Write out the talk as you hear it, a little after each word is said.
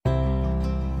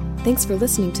Thanks for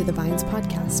listening to the Vines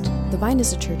podcast. The Vine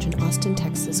is a church in Austin,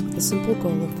 Texas, with the simple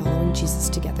goal of following Jesus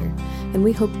together, and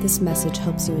we hope this message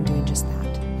helps you in doing just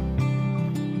that.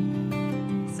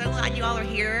 So glad you all are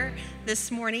here this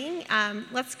morning.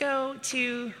 Let's go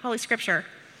to Holy Scripture.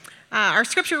 Our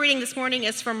scripture reading this morning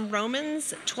is from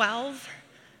Romans 12,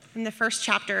 in the first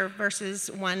chapter,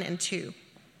 verses 1 and 2.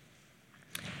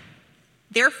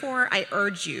 Therefore, I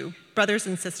urge you, brothers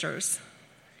and sisters,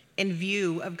 in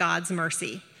view of God's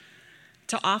mercy,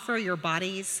 to offer your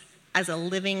bodies as a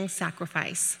living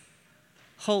sacrifice,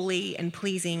 holy and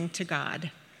pleasing to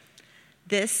God.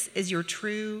 This is your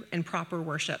true and proper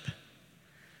worship.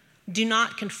 Do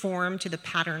not conform to the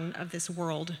pattern of this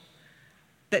world,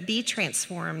 but be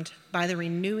transformed by the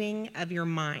renewing of your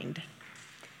mind.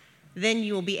 Then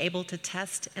you will be able to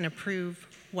test and approve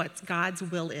what God's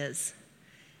will is,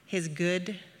 his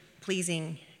good,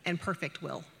 pleasing, and perfect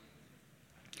will.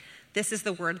 This is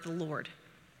the word of the Lord.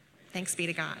 Thanks be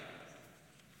to God.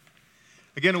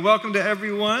 Again, welcome to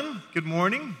everyone. Good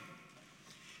morning.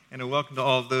 And a welcome to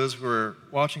all of those who are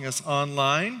watching us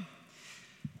online.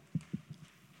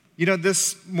 You know,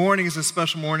 this morning is a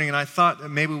special morning, and I thought that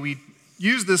maybe we'd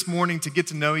use this morning to get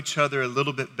to know each other a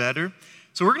little bit better.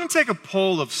 So we're going to take a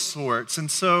poll of sorts, and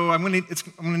so I'm going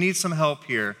to need some help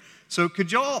here. So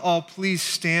could y'all all please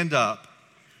stand up?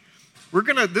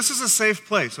 This is a safe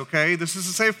place, okay? This is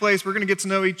a safe place. We're going to get to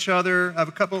know each other. I have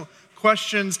a couple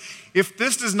questions. If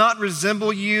this does not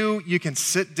resemble you, you can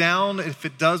sit down. If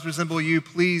it does resemble you,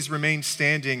 please remain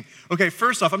standing. Okay,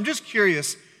 first off, I'm just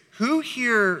curious, who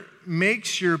here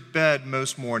makes your bed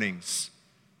most mornings?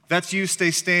 If that's you,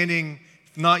 stay standing.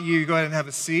 If not you, go ahead and have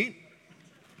a seat.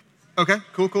 Okay,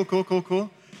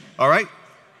 cool. All right,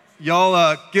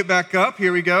 y'all get back up.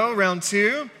 Here we go, round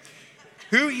two.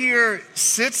 Who here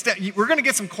sits down? We're going to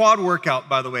get some quad workout,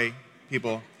 by the way,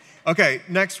 people. Okay,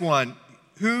 next one.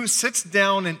 Who sits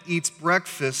down and eats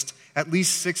breakfast at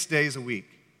least 6 days a week?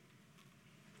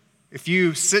 If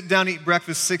you sit down and eat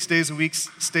breakfast 6 days a week,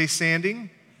 stay standing.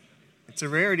 It's a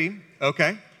rarity.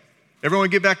 Okay. Everyone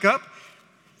get back up.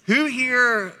 Who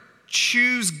here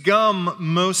chews gum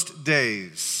most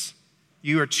days?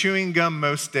 You are chewing gum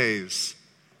most days.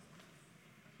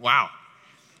 Wow.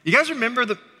 You guys remember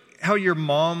how your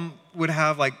mom would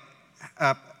have like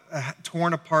a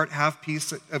torn apart half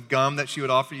piece of gum that she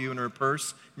would offer you in her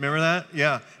purse? Remember that?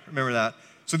 Yeah, remember that.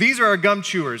 So these are our gum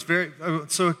chewers.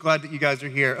 So glad that you guys are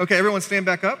here. Okay, everyone stand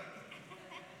back up.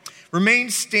 Remain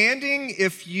standing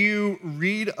if you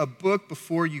read a book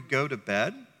before you go to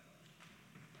bed.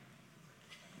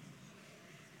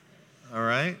 All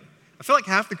right. I feel like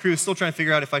half the crew is still trying to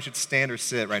figure out if I should stand or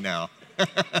sit right now.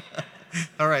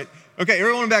 All right. Okay,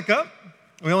 everyone back up.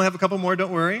 We only have a couple more,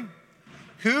 don't worry.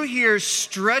 Who here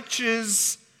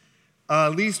stretches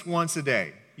at least once a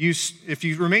day? If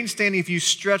you remain standing, if you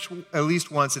stretch at least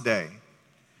once a day.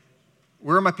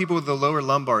 Where are my people with the lower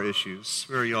lumbar issues?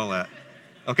 Where are y'all at?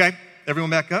 Okay, everyone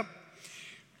back up.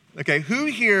 Okay, who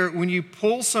here, when you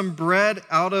pull some bread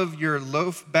out of your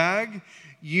loaf bag,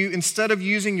 you, instead of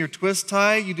using your twist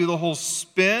tie, you do the whole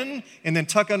spin and then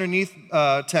tuck underneath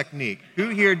technique? Who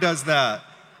here does that?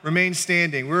 Remain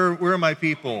standing. Where are my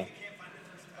people?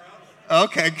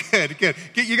 Okay, good.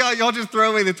 Y'all just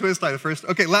throw away the twist tie first.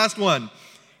 Okay, last one.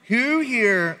 Who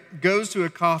here goes to a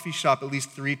coffee shop at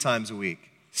least 3 times a week?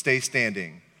 Stay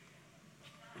standing.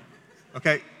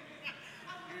 Okay.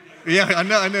 Yeah, I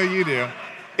know you do.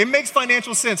 It makes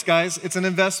financial sense, guys. It's an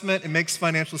investment. It makes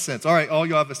financial sense. All right, all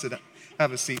you have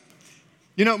a seat.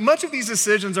 You know, much of these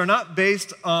decisions are not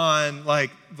based on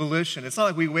like volition. It's not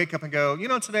like we wake up and go,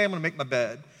 today I'm going to make my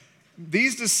bed.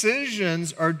 These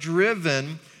decisions are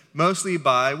driven mostly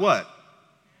by what?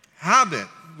 Habit.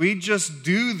 We just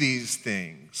do these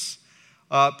things.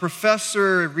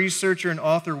 Professor, researcher, and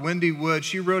author Wendy Wood,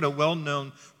 she wrote a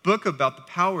well-known book about the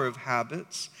power of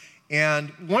habits. And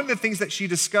one of the things that she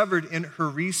discovered in her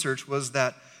research was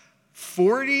that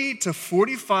 40 to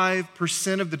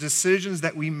 45% of the decisions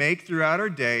that we make throughout our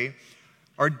day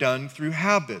are done through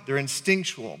habit. They're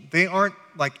instinctual. They aren't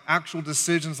like actual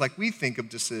decisions like we think of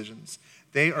decisions.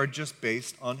 They are just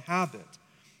based on habit.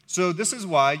 So this is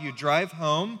why you drive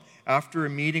home after a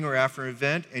meeting or after an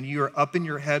event and you are up in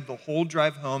your head the whole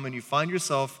drive home and you find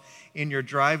yourself in your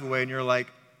driveway and you're like,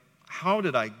 how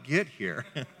did I get here?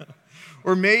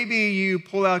 Or maybe you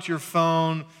pull out your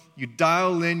phone, you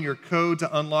dial in your code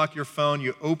to unlock your phone,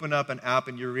 you open up an app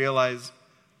and you realize,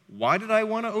 why did I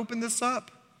want to open this up?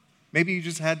 Maybe you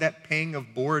just had that pang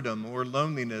of boredom or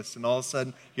loneliness, and all of a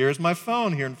sudden, here's my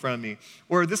phone here in front of me.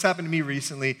 Or this happened to me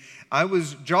recently. I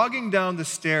was jogging down the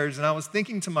stairs, and I was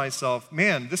thinking to myself,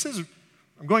 man,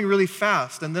 I'm going really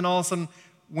fast. And then all of a sudden,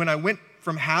 when I went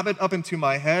from habit up into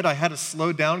my head. I had to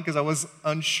slow down because I was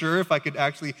unsure if I could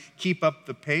actually keep up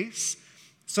the pace.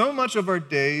 So much of our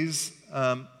days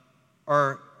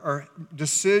are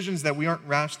decisions that we aren't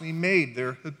rationally made.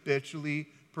 They're habitually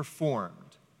performed.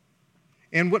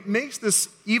 And what makes this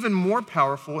even more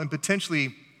powerful and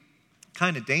potentially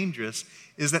kind of dangerous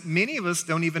is that many of us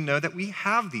don't even know that we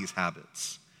have these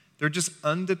habits. They're just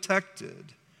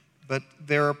undetected, but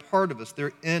they're a part of us.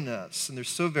 They're in us, and they're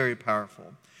so very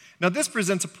powerful. Now, this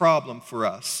presents a problem for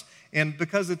us, and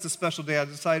because it's a special day, I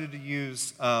decided to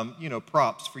use,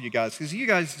 props for you guys, because you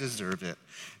guys deserve it.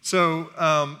 So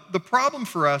the problem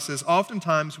for us is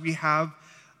oftentimes we have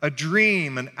a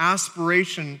dream, an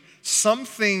aspiration,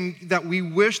 something that we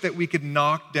wish that we could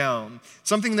knock down,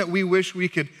 something that we wish we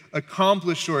could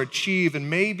accomplish or achieve, and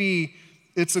maybe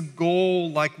it's a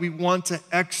goal like we want to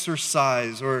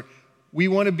exercise, or we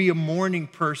want to be a morning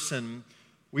person,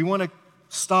 we want to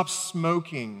stop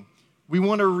smoking, we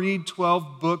want to read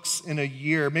 12 books in a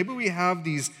year. Maybe we have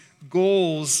these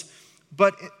goals,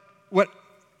 but what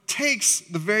takes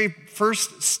the very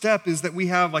first step is that we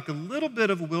have like a little bit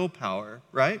of willpower,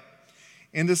 right?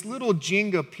 And this little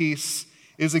Jenga piece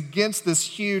is against this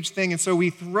huge thing, and so we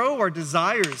throw our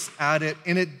desires at it,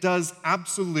 and it does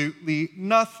absolutely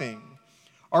nothing.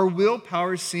 Our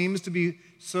willpower seems to be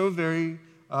so very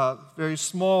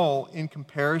small in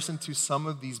comparison to some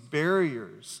of these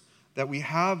barriers that we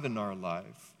have in our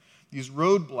life, these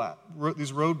roadblocks.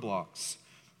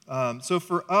 So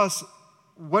for us,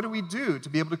 what do we do to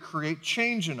be able to create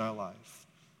change in our life?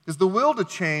 Because the will to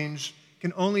change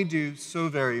can only do so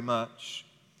very much.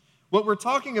 What we're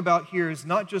talking about here is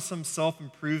not just some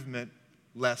self-improvement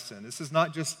lesson. This is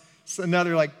not just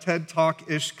another like TED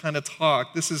Talk-ish kind of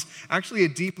talk. This is actually a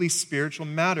deeply spiritual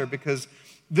matter, because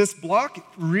this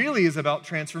block really is about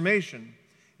transformation.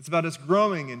 It's about us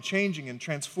growing and changing and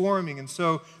transforming. And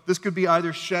so this could be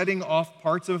either shedding off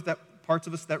parts of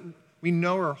us that we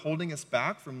know are holding us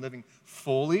back from living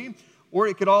fully, or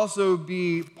it could also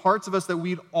be parts of us that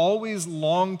we'd always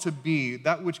long to be,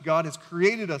 that which God has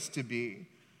created us to be.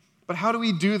 But how do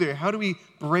we do that? How do we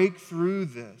break through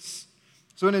this?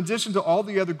 So in addition to all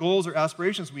the other goals or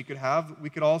aspirations we could have, we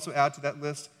could also add to that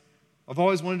list, I've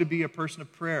always wanted to be a person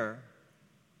of prayer.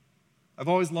 I've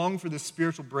always longed for this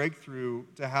spiritual breakthrough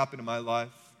to happen in my life.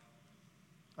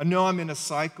 I know I'm in a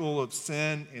cycle of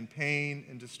sin and pain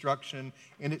and destruction,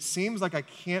 and it seems like I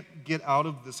can't get out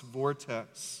of this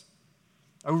vortex.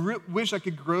 I wish I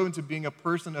could grow into being a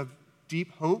person of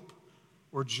deep hope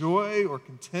or joy or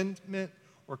contentment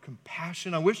or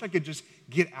compassion. I wish I could just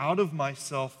get out of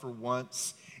myself for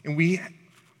once. And we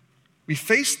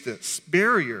face this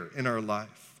barrier in our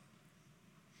life.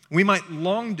 We might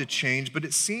long to change, but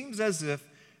it seems as if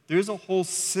there's a whole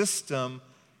system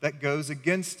that goes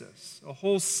against us, a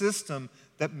whole system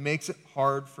that makes it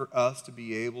hard for us to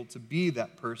be able to be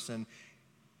that person.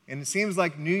 And it seems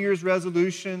like New Year's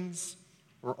resolutions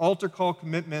or altar call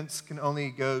commitments can only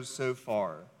go so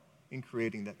far in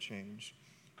creating that change.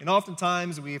 And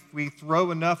oftentimes, if we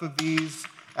throw enough of these,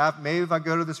 maybe if I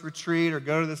go to this retreat or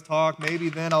go to this talk, maybe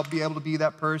then I'll be able to be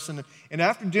that person. And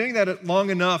after doing that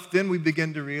long enough, then we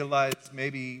begin to realize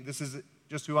maybe this is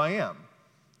just who I am.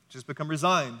 Just become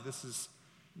resigned. This is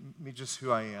me, just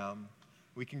who I am.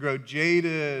 We can grow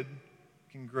jaded,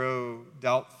 can grow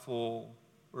doubtful,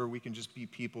 or we can just be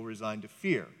people resigned to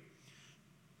fear.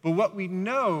 But what we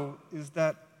know is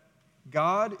that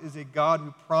God is a God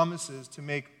who promises to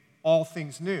make all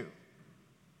things new.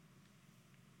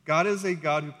 God is a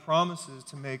God who promises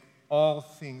to make all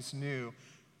things new.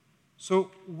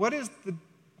 So what is the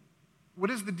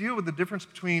deal with the difference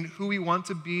between who we want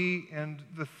to be and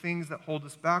the things that hold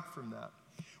us back from that?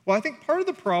 Well, I think part of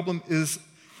the problem is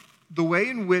the way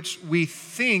in which we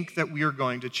think that we are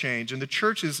going to change, and the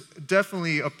church is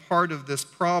definitely a part of this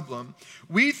problem.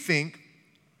 We think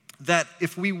that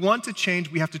if we want to change,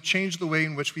 we have to change the way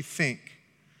in which we think.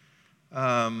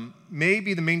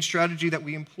 Maybe the main strategy that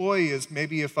we employ is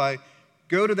maybe if I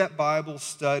go to that Bible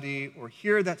study or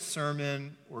hear that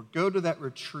sermon or go to that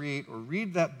retreat or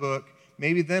read that book,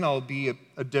 maybe then I'll be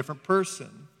a different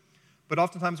person. But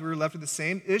oftentimes we're left with the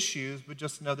same issues with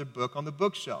just another book on the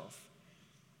bookshelf.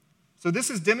 So this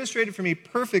is demonstrated for me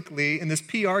perfectly in this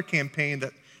PR campaign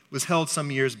that was held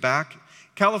some years back.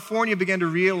 California began to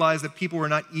realize that people were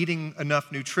not eating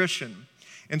enough nutrition.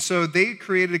 And so they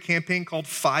created a campaign called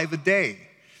 5 a Day.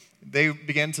 They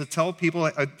began to tell people,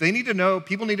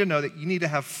 people need to know that you need to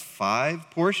have 5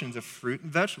 portions of fruit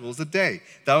and vegetables a day.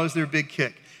 That was their big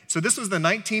kick. So this was the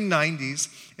 1990s,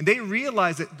 and they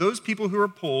realized that those people who were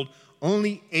polled,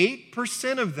 only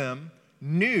 8% of them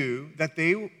knew that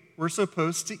they were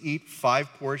supposed to eat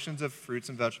 5 portions of fruits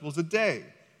and vegetables a day.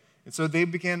 And so they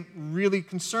began really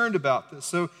concerned about this.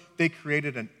 So they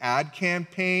created an ad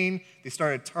campaign. They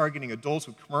started targeting adults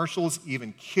with commercials.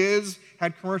 Even kids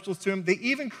had commercials to them. They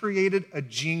even created a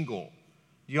jingle.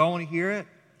 Do y'all want to hear it?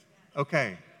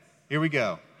 Okay, here we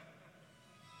go.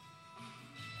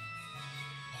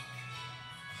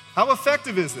 How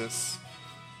effective is this?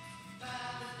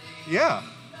 Yeah.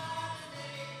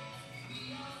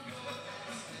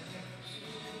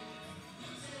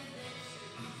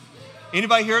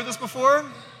 Anybody heard this before?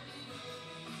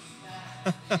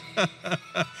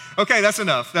 Okay, that's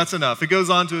enough. That's enough. It goes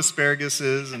on to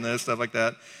asparaguses and stuff like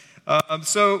that.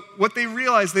 So what they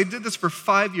realized, they did this for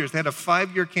 5 years. They had a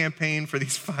 5-year campaign for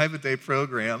these 5-a-day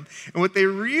program. And what they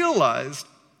realized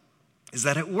is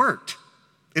that it worked.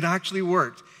 It actually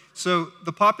worked. So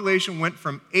the population went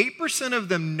from 8% of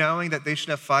them knowing that they should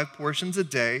have 5 portions a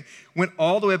day, went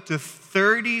all the way up to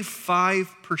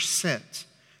 35%.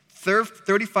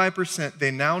 35%,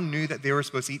 they now knew that they were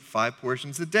supposed to eat 5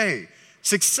 portions a day.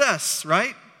 Success,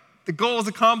 right? The goal is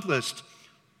accomplished.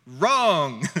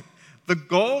 Wrong. The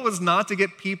goal was not to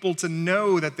get people to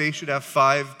know that they should have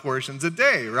 5 portions a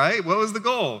day, right? What was the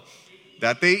goal?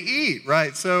 That they eat,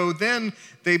 right? So then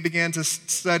they began to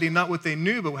study not what they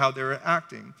knew, but how they were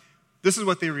acting. This is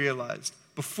what they realized.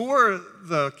 Before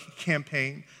the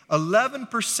campaign,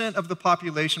 11% of the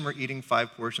population were eating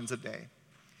 5 portions a day.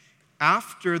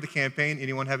 After the campaign,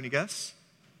 anyone have any guess?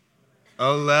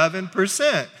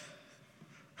 11%.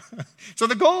 So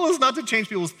the goal is not to change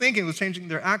people's thinking, it was changing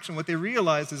their action. What they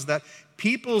realized is that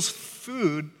people's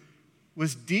food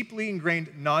was deeply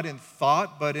ingrained not in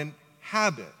thought, but in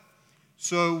habit.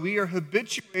 So we are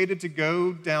habituated to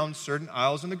go down certain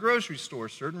aisles in the grocery store,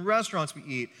 certain restaurants we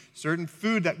eat, certain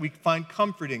food that we find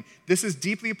comforting. This is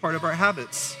deeply a part of our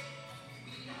habits.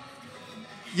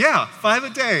 Yeah, 5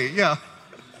 a day, yeah.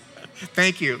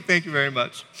 Thank you very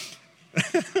much.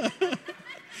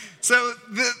 So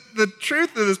the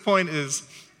truth of this point is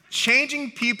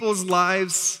changing people's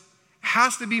lives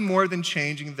has to be more than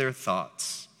changing their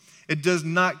thoughts. It does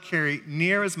not carry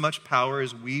near as much power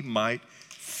as we might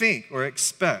think or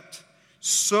expect.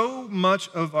 So much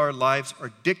of our lives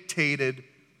are dictated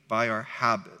by our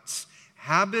habits.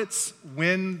 Habits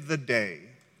win the day.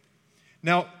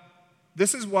 Now,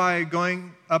 this is why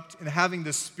going up and having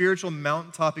this spiritual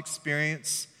mountaintop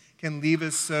experience can leave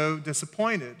us so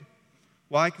disappointed.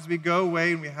 Why? Because we go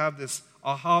away and we have this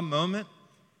aha moment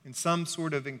in some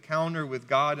sort of encounter with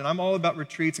God. And I'm all about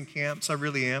retreats and camps. I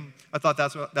really am. I thought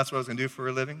that's what I was going to do for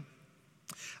a living.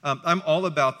 I'm all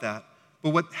about that. But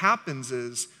what happens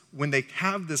is when they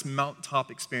have this mountaintop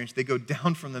experience, they go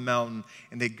down from the mountain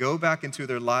and they go back into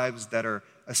their lives that are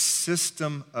a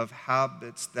system of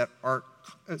habits that are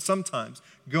sometimes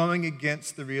going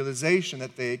against the realization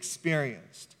that they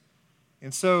experienced.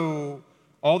 And so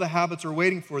all the habits are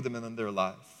waiting for them in their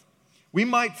life. We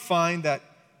might find that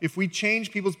if we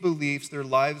change people's beliefs, their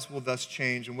lives will thus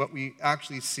change. And what we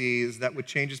actually see is that what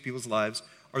changes people's lives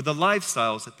are the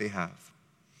lifestyles that they have.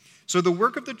 So the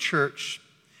work of the church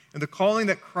and the calling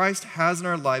that Christ has in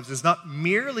our lives is not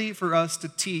merely for us to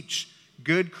teach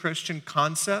good Christian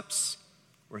concepts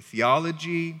or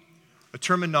theology, a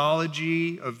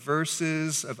terminology of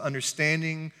verses, of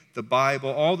understanding the Bible.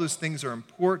 All those things are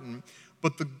important.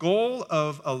 But the goal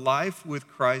of a life with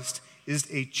Christ is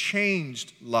a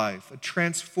changed life, a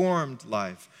transformed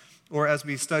life. Or as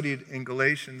we studied in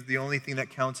Galatians, the only thing that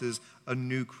counts is a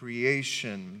new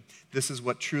creation. This is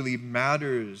what truly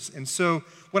matters. And so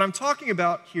what I'm talking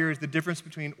about here is the difference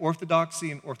between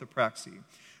orthodoxy and orthopraxy.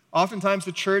 Oftentimes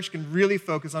the church can really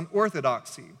focus on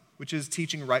orthodoxy, which is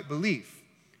teaching right belief,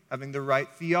 having the right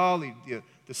theology,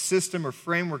 the system or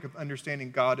framework of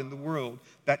understanding God and the world.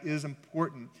 That is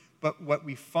important. But what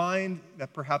we find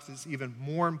that perhaps is even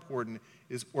more important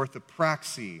is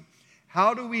orthopraxy.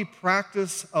 How do we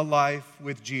practice a life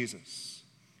with Jesus?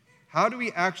 How do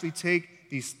we actually take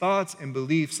these thoughts and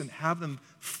beliefs and have them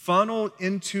funnel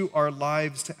into our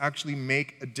lives to actually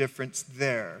make a difference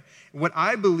there? What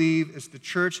I believe is the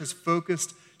church has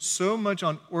focused so much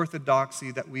on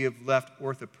orthodoxy that we have left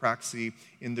orthopraxy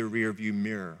in the rearview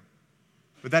mirror.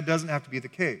 But that doesn't have to be the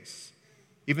case.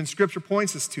 Even Scripture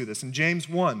points us to this. In James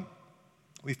 1,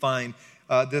 we find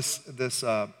this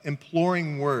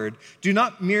imploring word. Do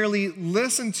not merely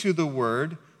listen to the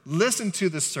word, listen to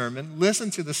the sermon, listen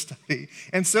to the study,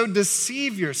 and so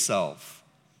deceive yourself.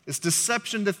 It's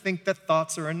deception to think that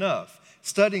thoughts are enough,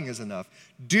 studying is enough.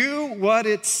 Do what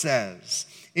it says.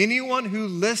 Anyone who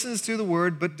listens to the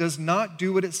word but does not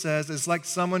do what it says is like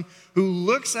someone who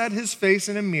looks at his face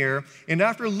in a mirror and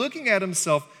after looking at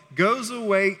himself goes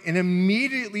away and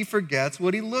immediately forgets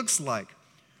what he looks like.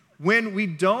 When we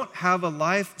don't have a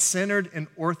life centered in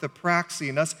orthopraxy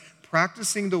and us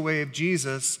practicing the way of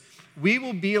Jesus, we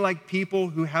will be like people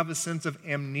who have a sense of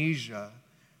amnesia.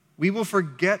 We will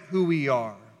forget who we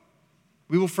are.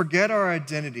 We will forget our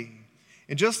identity.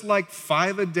 And just like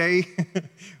 5 a day,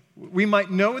 we might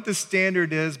know what the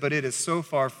standard is, but it is so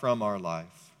far from our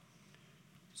life.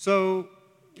 So,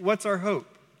 what's our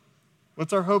hope?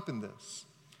 What's our hope in this?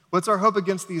 What's our hope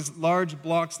against these large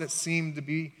blocks that seem to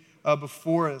be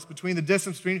before us, between the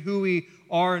distance between who we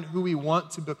are and who we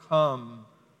want to become?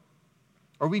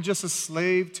 Are we just a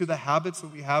slave to the habits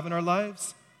that we have in our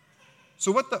lives?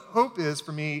 So what the hope is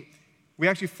for me, we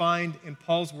actually find in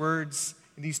Paul's words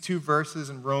in these 2 verses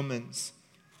in Romans.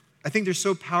 I think they're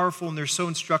so powerful and they're so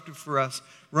instructive for us.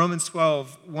 Romans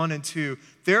 12, 1 and 2.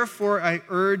 Therefore, I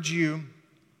urge you,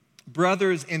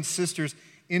 brothers and sisters,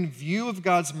 in view of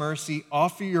God's mercy,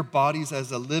 offer your bodies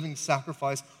as a living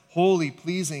sacrifice, holy,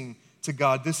 pleasing to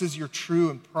God. This is your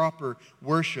true and proper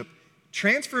worship.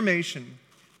 Transformation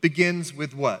begins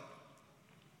with what?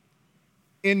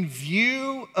 In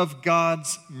view of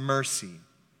God's mercy.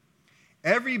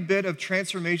 Every bit of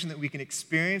transformation that we can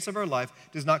experience of our life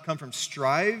does not come from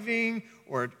striving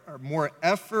or more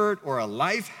effort or a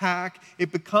life hack.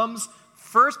 It becomes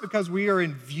first because we are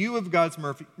in view of God's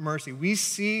mercy. We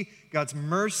see God's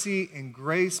mercy and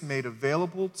grace made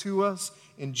available to us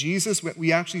in Jesus.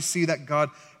 We actually see that God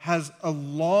has a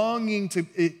longing to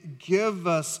give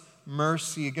us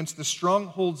mercy against the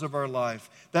strongholds of our life,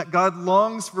 that God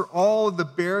longs for all of the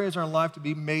barriers in our life to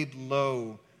be made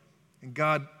low, and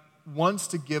God wants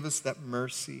to give us that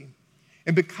mercy.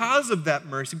 And because of that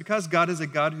mercy, because God is a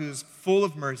God who is full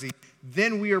of mercy,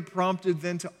 then we are prompted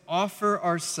then to offer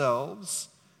ourselves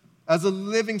as a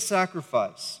living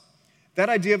sacrifice. That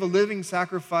idea of a living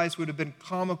sacrifice would have been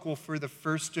comical for the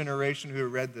first generation who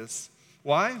read this.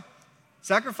 Why?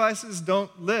 Sacrifices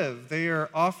don't live. They are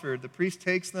offered. The priest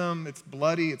takes them. It's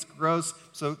bloody. It's gross. I'm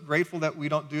so grateful that we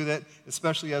don't do that,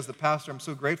 especially as the pastor. I'm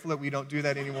so grateful that we don't do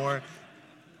that anymore.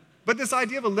 But this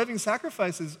idea of a living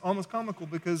sacrifice is almost comical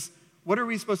because what are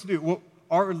we supposed to do? Well,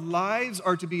 our lives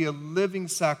are to be a living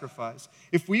sacrifice.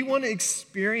 If we want to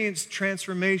experience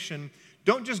transformation,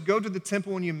 don't just go to the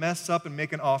temple when you mess up and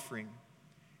make an offering.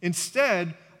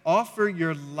 Instead, offer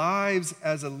your lives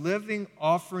as a living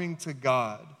offering to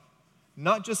God.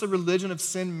 Not just a religion of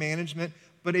sin management,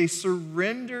 but a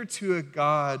surrender to a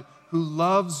God who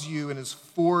loves you and is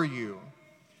for you.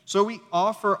 So we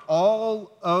offer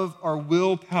all of our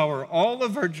willpower, all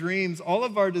of our dreams, all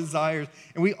of our desires,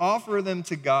 and we offer them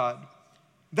to God.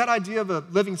 That idea of a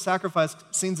living sacrifice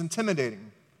seems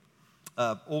intimidating.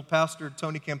 Old pastor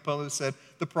Tony Campolo said,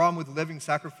 the problem with living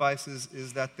sacrifices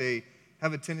is that they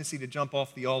have a tendency to jump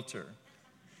off the altar.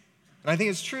 And I think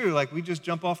it's true, like we just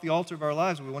jump off the altar of our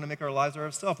lives. We want to make our lives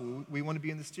ourselves. We want to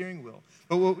be in the steering wheel.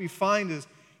 But what we find is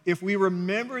if we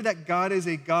remember that God is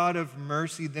a God of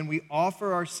mercy, then we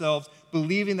offer ourselves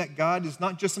believing that God is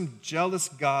not just some jealous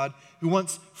God who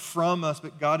wants from us,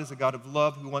 but God is a God of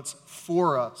love who wants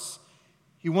for us.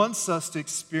 He wants us to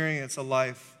experience a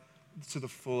life to the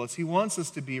fullest. He wants us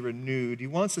to be renewed. He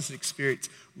wants us to experience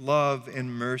love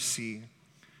and mercy.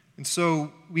 And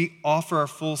so we offer our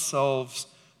full selves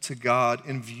to God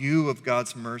in view of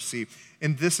God's mercy.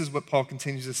 And this is what Paul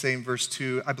continues to say in verse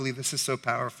 2. I believe this is so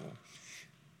powerful.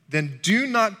 Then do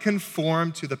not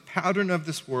conform to the pattern of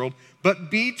this world,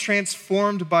 but be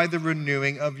transformed by the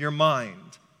renewing of your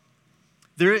mind.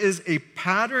 There is a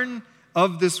pattern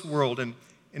of this world, and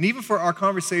even for our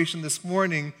conversation this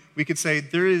morning, we could say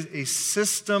there is a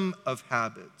system of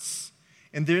habits.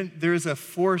 And there is a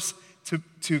force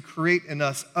to create in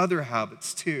us other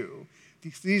habits too.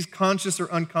 These conscious or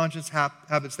unconscious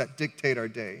habits that dictate our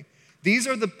day. These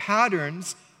are the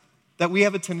patterns that we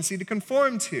have a tendency to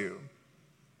conform to.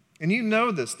 And you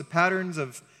know this, the patterns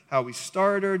of how we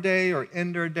start our day or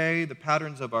end our day, the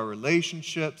patterns of our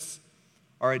relationships,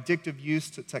 our addictive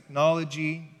use to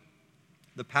technology,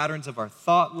 the patterns of our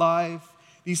thought life.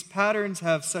 These patterns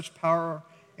have such power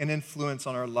and influence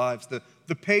on our lives.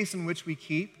 The pace in which we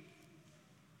keep,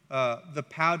 the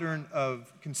pattern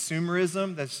of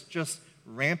consumerism that's just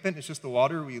rampant. It's just the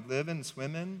water we live in and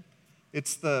swim in.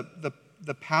 It's the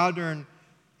pattern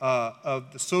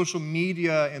of the social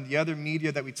media and the other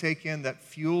media that we take in that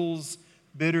fuels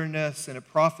bitterness and it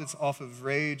profits off of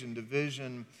rage and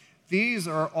division. These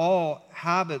are all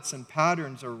habits and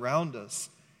patterns around us.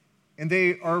 And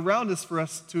they are around us for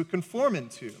us to conform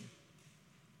into,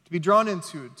 to be drawn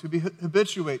into, to be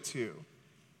habituate to.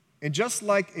 And just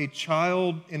like a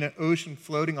child in an ocean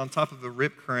floating on top of a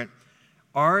rip current,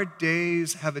 our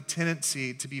days have a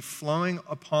tendency to be flowing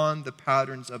upon the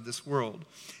patterns of this world.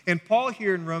 And Paul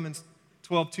here in Romans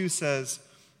 12:2 says,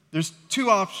 there's two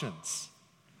options.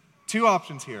 Two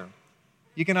options here.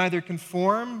 You can either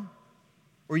conform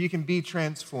or you can be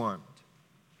transformed.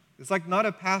 It's like not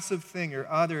a passive thing.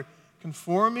 You're either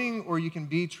conforming or you can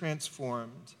be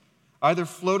transformed. Either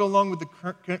float along with the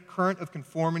current of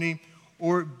conformity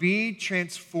or be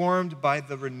transformed by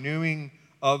the renewing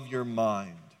of your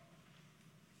mind.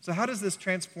 So how does this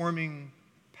transforming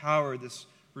power, this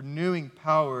renewing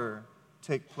power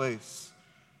take place?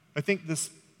 I think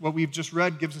what we've just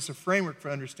read gives us a framework for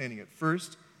understanding it.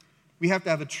 First, we have to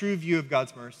have a true view of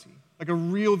God's mercy, like a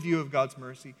real view of God's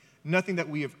mercy. Nothing that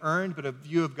we have earned, but a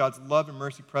view of God's love and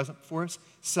mercy present for us.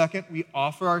 Second, we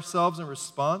offer ourselves in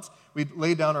response. We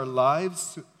lay down our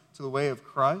lives to the way of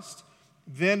Christ.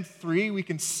 Then 3, we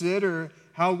consider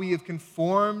how we have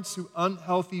conformed to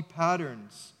unhealthy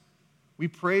patterns. We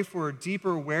pray for a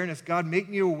deeper awareness. God, make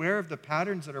me aware of the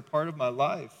patterns that are part of my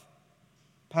life,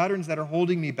 patterns that are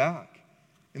holding me back.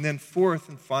 And then 4th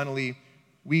and finally,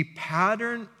 we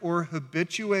pattern or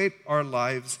habituate our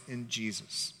lives in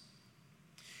Jesus.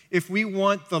 If we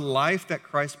want the life that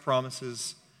Christ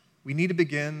promises, we need to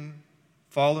begin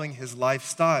following his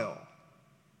lifestyle.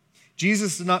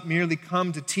 Jesus did not merely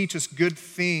come to teach us good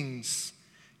things.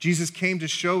 Jesus came to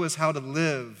show us how to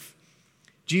live.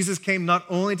 Jesus came not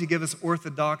only to give us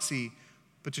orthodoxy,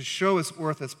 but to show us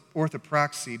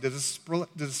orthopraxy, to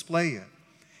display it.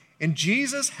 And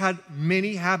Jesus had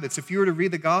many habits. If you were to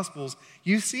read the Gospels,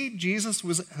 you see Jesus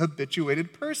was a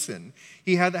habituated person.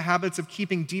 He had the habits of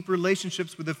keeping deep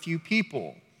relationships with a few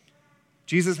people.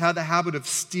 Jesus had the habit of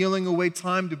stealing away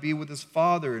time to be with his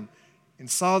Father in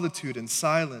solitude and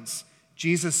silence.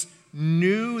 Jesus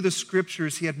knew the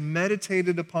Scriptures. He had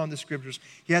meditated upon the Scriptures.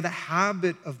 He had the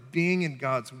habit of being in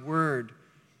God's Word.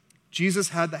 Jesus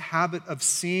had the habit of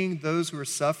seeing those who were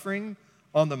suffering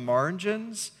on the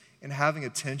margins and having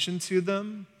attention to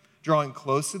them, drawing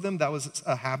close to them. That was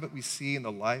a habit we see in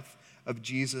the life of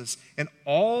Jesus. And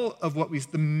all of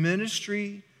the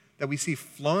ministry that we see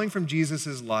flowing from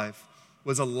Jesus' life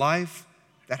was a life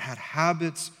that had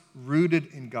habits rooted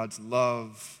in God's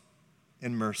love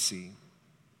and mercy.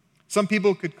 Some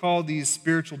people could call these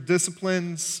spiritual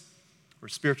disciplines or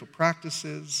spiritual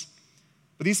practices,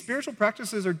 but these spiritual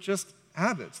practices are just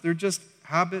habits. They're just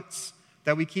habits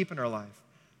that we keep in our life.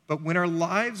 But when our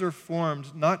lives are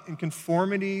formed not in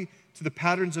conformity to the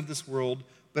patterns of this world,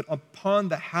 but upon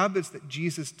the habits that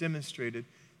Jesus demonstrated,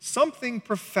 something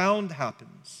profound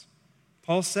happens.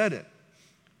 Paul said it.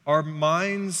 Our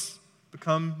minds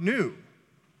become new.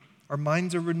 Our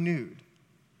minds are renewed.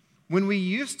 When we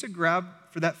used to grab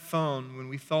for that phone when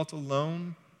we felt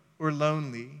alone or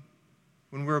lonely,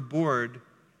 when we're bored,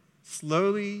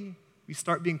 slowly we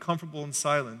start being comfortable in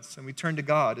silence and we turn to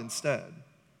God instead.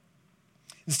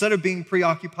 Instead of being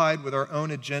preoccupied with our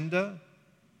own agenda,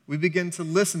 we begin to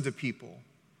listen to people.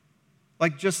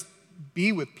 Like just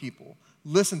be with people,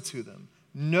 listen to them,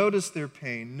 notice their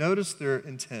pain, notice their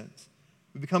intent.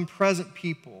 We become present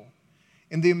people.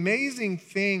 And the amazing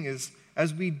thing is,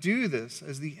 as we do this,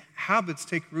 as the habits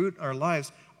take root in our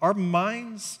lives, our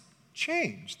minds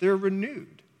change. They're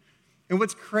renewed. And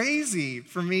what's crazy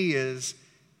for me is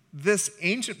this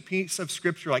ancient piece of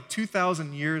Scripture, like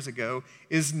 2,000 years ago,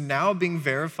 is now being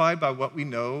verified by what we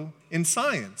know in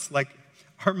science. Like,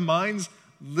 our minds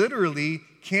literally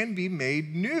can be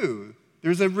made new.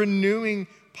 There's a renewing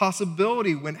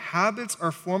possibility. When habits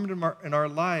are formed in our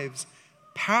lives,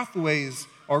 pathways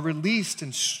are released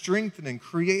and strengthened and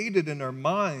created in our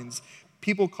minds.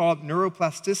 People call it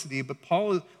neuroplasticity, but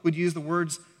Paul would use the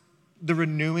words, the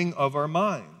renewing of our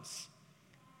minds.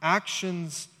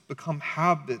 Actions become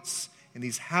habits, and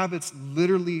these habits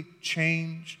literally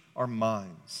change our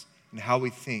minds and how we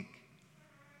think.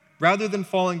 Rather than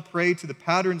falling prey to the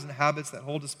patterns and habits that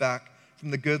hold us back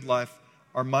from the good life,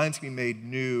 our minds can be made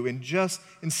new. And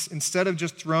instead of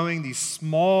just throwing these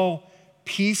small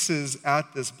pieces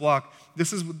at this block,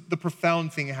 this is the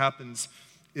profound thing that happens,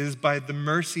 is by the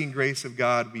mercy and grace of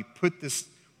God, we put this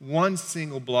one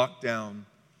single block down,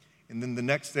 and then the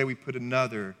next day we put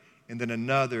another, and then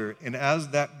another. And as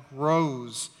that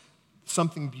grows,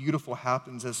 something beautiful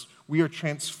happens. As we are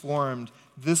transformed,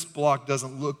 this block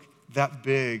doesn't look that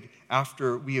big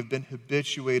after we have been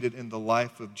habituated in the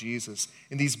life of Jesus.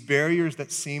 And these barriers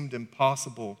that seemed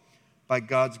impossible, by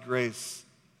God's grace,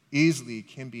 easily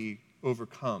can be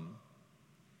overcome.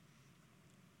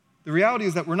 The reality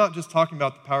is that we're not just talking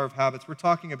about the power of habits. We're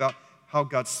talking about how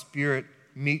God's Spirit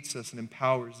meets us and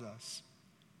empowers us.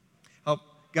 How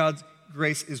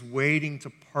grace is waiting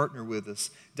to partner with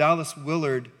us. Dallas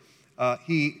Willard,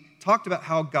 he talked about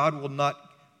how God will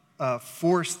not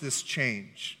force this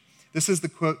change. This is the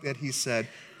quote that he said: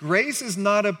 "Grace is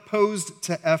not opposed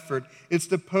to effort,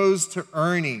 it's opposed to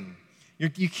earning."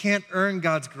 You can't earn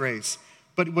God's grace.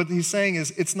 But what he's saying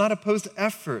is it's not opposed to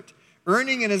effort.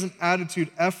 Earning it is an attitude,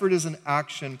 effort is an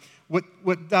action.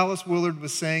 What Dallas Willard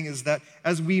was saying is that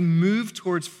as we move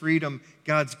towards freedom,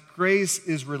 God's grace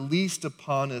is released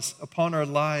upon us, upon our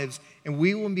lives, and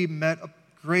we will be met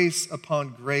grace upon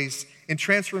grace. And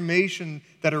transformation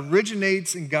that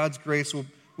originates in God's grace will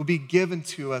be given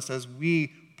to us as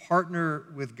we partner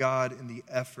with God in the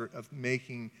effort of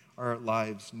making our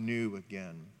lives new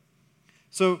again.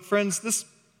 So, friends,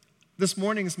 this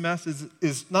morning's message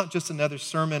is not just another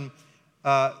sermon.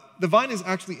 The Vine is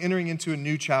actually entering into a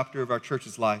new chapter of our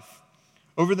church's life.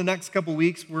 Over the next couple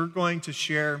weeks, we're going to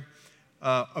share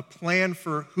a plan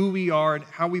for who we are and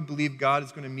how we believe God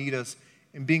is going to meet us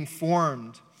in being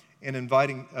formed and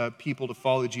inviting people to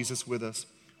follow Jesus with us.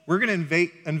 We're going to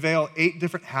unveil 8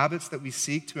 different habits that we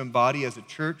seek to embody as a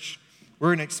church. We're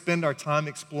going to expend our time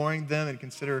exploring them and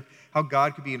consider how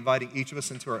God could be inviting each of us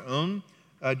into our own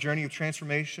journey of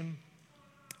transformation.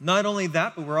 Not only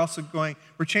that, but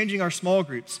we're changing our small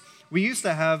groups. We used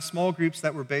to have small groups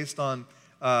that were based on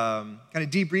kind of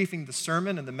debriefing the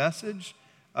sermon and the message,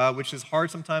 which is hard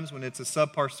sometimes when it's a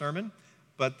subpar sermon,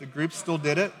 but the groups still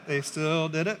did it. They still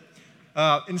did it.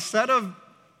 Instead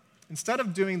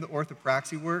of doing the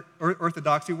orthodoxy work,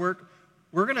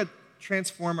 we're going to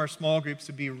transform our small groups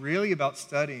to be really about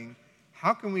studying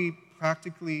how can we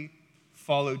practically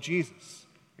follow Jesus.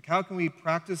 Like how can we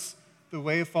practice the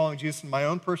way of following Jesus in my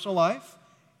own personal life,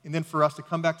 and then for us to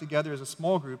come back together as a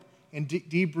small group and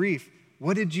debrief.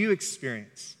 What did you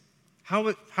experience? How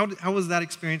was that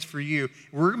experience for you?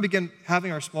 We're going to begin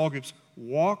having our small groups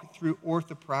walk through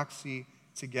orthopraxy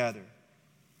together.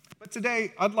 But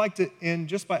today, I'd like to end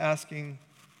just by asking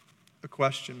a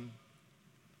question,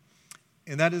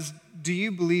 and that is, do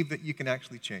you believe that you can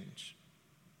actually change?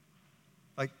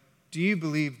 Like, do you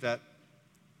believe that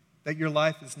your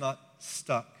life is not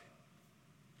stuck?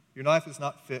 Your life is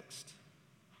not fixed?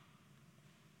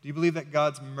 Do you believe that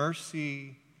God's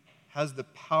mercy has the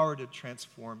power to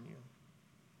transform you?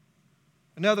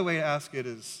 Another way to ask it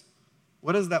is,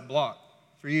 what is that block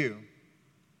for you?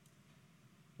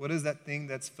 What is that thing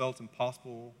that's felt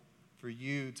impossible for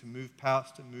you to move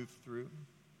past and move through?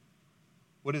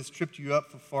 What has tripped you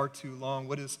up for far too long?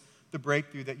 What is the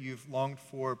breakthrough that you've longed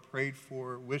for, prayed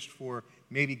for, wished for,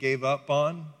 maybe gave up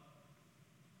on?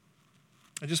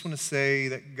 I just want to say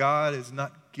that God has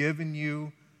not given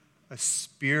you a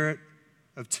spirit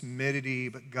of timidity,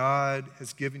 but God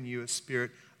has given you a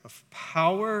spirit of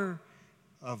power,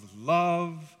 of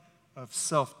love, of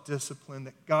self-discipline,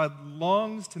 that God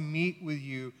longs to meet with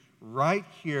you right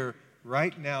here,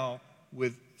 right now,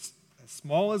 with as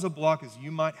small as a block as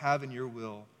you might have in your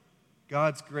will.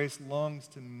 God's grace longs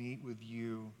to meet with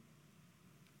you.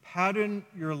 Pattern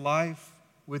your life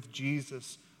with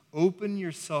Jesus. Open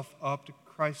yourself up to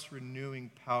Christ's renewing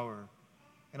power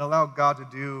and allow God to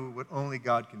do what only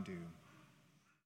God can do.